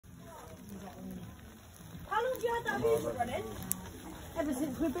you had that music running? Ever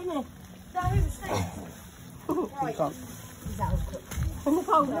since we've been here. That was safe. Right. That was quick.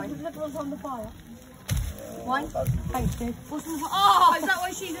 Nicole, look what's on the fire. One. Thank you. What's on the fire? Oh, is that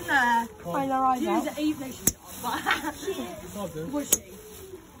why she's in there? Find her eyes out. She's Eve. No, she's not. But she is. Was she?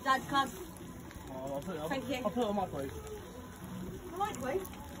 Dad, card. Thank you. I'll put it on my plate. The microwave?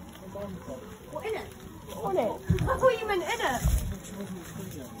 What, in it? On it. I thought you meant in it.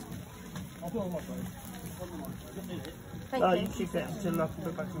 I'll put it on my plate. Thank Oh, you. you keep it until I can put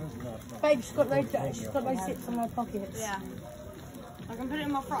it back in. Babe, she's got no zips on her pockets. Yeah. I can put it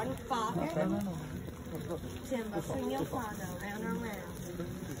in my front, but... Timber, swing your car down and around. There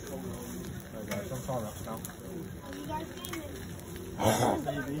you go, some fire up now. Are you guys gaming?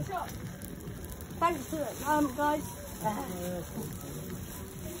 Thanks for it, guys.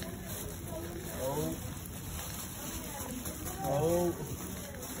 Oh,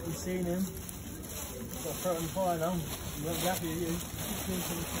 you've seen him. Got a throat on fire now. You won't be happy, are you?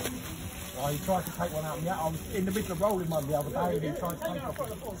 Oh, he tried to take one out. Yeah, I was in the middle of rolling one the other day and he tried to take off.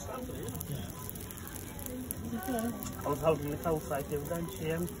 I was holding Nicole safe the other day and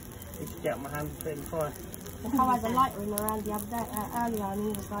she could get my hand and put it in the fire. Nicole had a lighter in her hand the other day, earlier, and he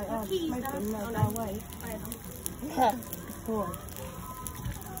was like, oh, smoking, no, go away. Yeah. Cool.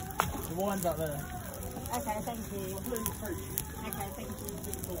 The wine's up there. Okay, thank you. Okay, thank you.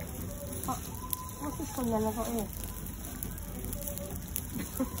 What's this one then I've got here?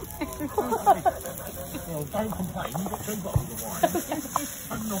 Well, don't complain, you've got 2 bottles of wine.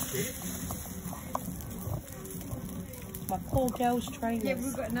 Don't knock it. My poor girl's trainers. Yeah,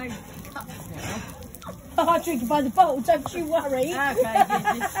 we've got no cups now. I drink it by the bottle, don't you worry. Okay,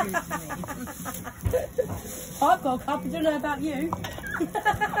 yeah, this is me. I've got a cup, I don't know about you. I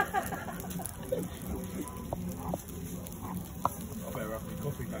better have my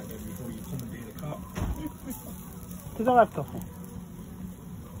coffee back then before you commandeer the cup. Did I have coffee?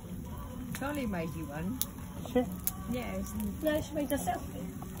 Charlie made you one. Shit. Yes. No, she made herself.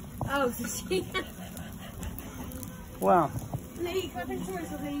 Oh, so she... Wow. Lee, can I finish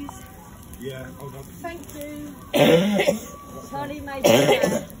yours, please? Yeah, hold on. Thank you. Charlie made me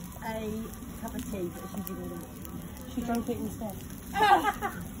a cup of tea, but she didn't. She drank it instead.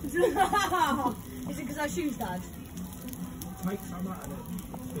 Is it because I choose Dad? Take some out of it.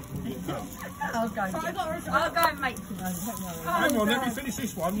 I'll go. I'll go and make some. Hang on, let me finish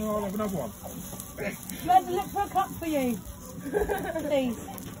this one and I'll have another one. You had to look for a cup for you. Please.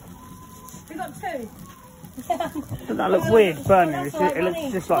 We got 2. Doesn't that look weird burning? It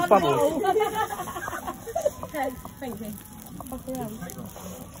looks just like bubbles. Okay, thank you.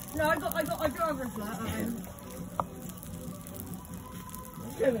 No, I got over a flat.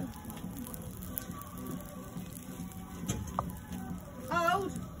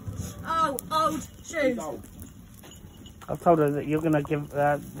 Old shoes. I've told her that you're going to give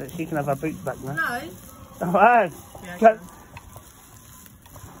that she can have her boots back now. No. Oh, Yeah,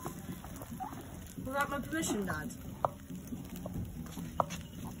 without my permission, Dad.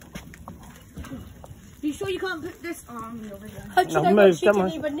 You sure you can't put this on your video? Oh, do you No, know move, what? She don't didn't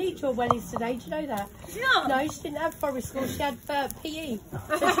worry. even need your wellies today. Do you know that? No. No, she didn't have forest school. She had PE.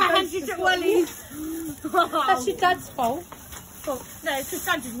 She took wellies. That's your dad's fault. No, it's because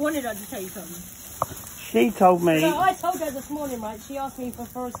Dad just wanted her to take them. she told me. So I told her this morning, right? She asked me for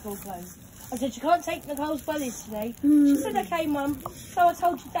forest school clothes. I said, you can't take Nicole's wellies today. She said, okay, Mum. So I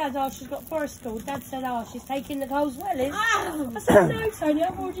told your Dad, oh, she's got forest school. Dad said, oh, she's taking Nicole's wellies. I said, no, Tony,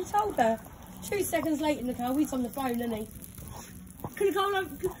 I've already told her. 2 seconds later, Nicole, he's on the phone, isn't he? Can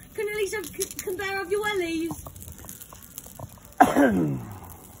Elisa can bear of your wellies?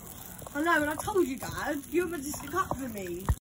 I know, and I told you, Dad. You were meant to stick up for me.